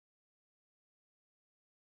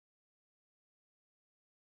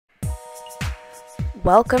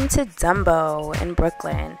Welcome to Dumbo in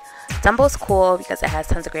Brooklyn. Dumbo's cool because it has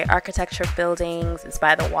tons of great architecture, buildings, it's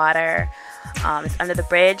by the water, it's under the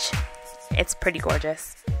bridge. It's pretty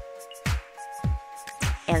gorgeous.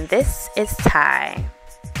 And this is Ty.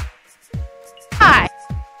 Hi!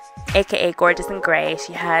 AKA Gorgeous and Gray.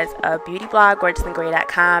 She has a beauty blog,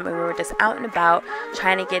 gorgeousandgray.com, and we were just out and about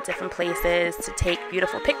trying to get different places to take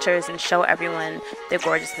beautiful pictures and show everyone the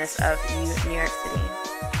gorgeousness of New York City.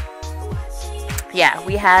 Yeah,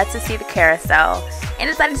 we had to see the carousel and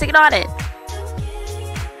decided to take it on it.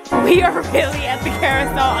 We are really at the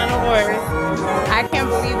carousel on a horse. I can't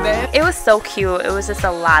believe this. It was so cute. It was just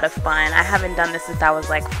a lot of fun. I haven't done this since I was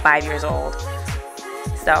like 5 years old.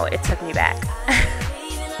 So it took me back.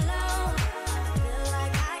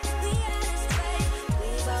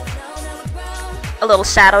 A little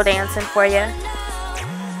shadow dancing for you.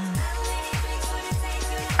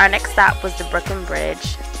 Our next stop was the Brooklyn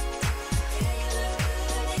Bridge.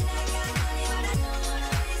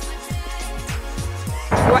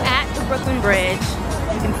 We're at the Brooklyn Bridge.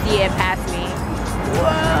 You can see it past me.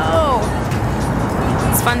 Whoa!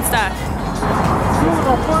 It's fun stuff.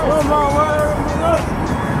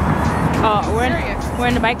 Oh, we're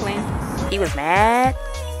in the bike lane. He was mad.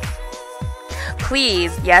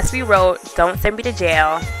 Please, yes, we wrote, don't send me to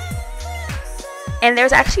jail. And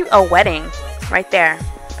there's actually a wedding right there.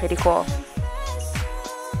 Pretty cool.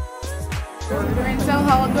 We're in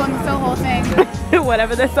Soho, doing the Soho thing.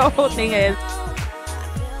 Whatever the Soho thing is.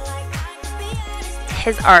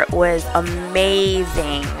 His art was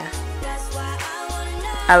amazing.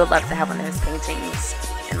 I would love to have one of his paintings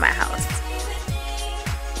in my house.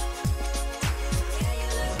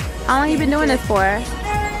 How long have you been doing this for?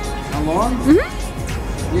 How long?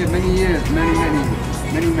 Mm-hmm. Yeah, many years. Many.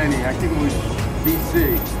 I think it was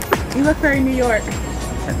BC. You look very New York.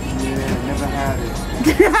 Yeah, never had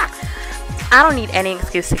it. I don't need any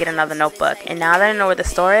excuse to get another notebook. And now that I know where the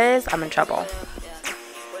store is, I'm in trouble.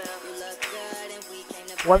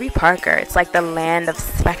 Warby Parker, it's like the land of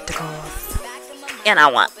spectacles. And I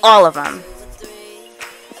want all of them.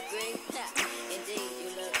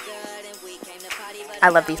 I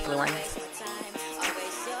love these blue ones.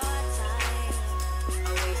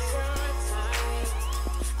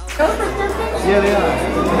 Yeah, they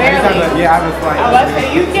are. Barely. Yeah, I was like. I was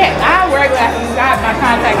saying, you can't, I wear glasses, you got my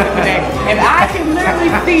contacts over there. And I can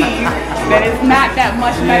literally see that it's not that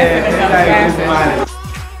much medicine in those glasses.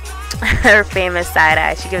 Her famous side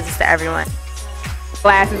eye, she gives this to everyone.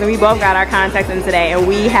 Glasses, and we both got our contacts in today, and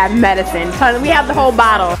we have medicine. We have the whole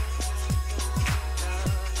bottle.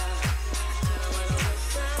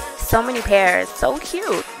 So many pairs, so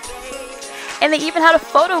cute. And they even had a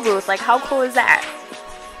photo booth, like how cool is that?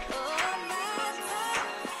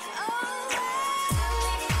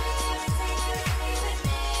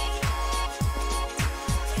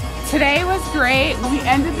 Today was great. We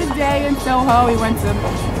ended the day in Soho. We went to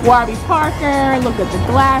Warby Parker, looked at the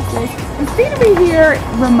glasses. The scenery here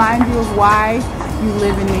reminds you of why you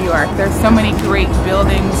live in New York. There's so many great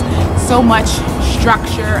buildings, so much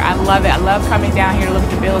structure. I love it. I love coming down here to look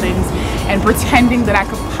at the buildings and pretending that I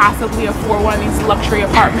could possibly afford one of these luxury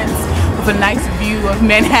apartments with a nice view of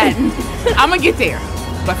Manhattan. I'm gonna get there,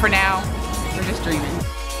 but for now, we're just dreaming.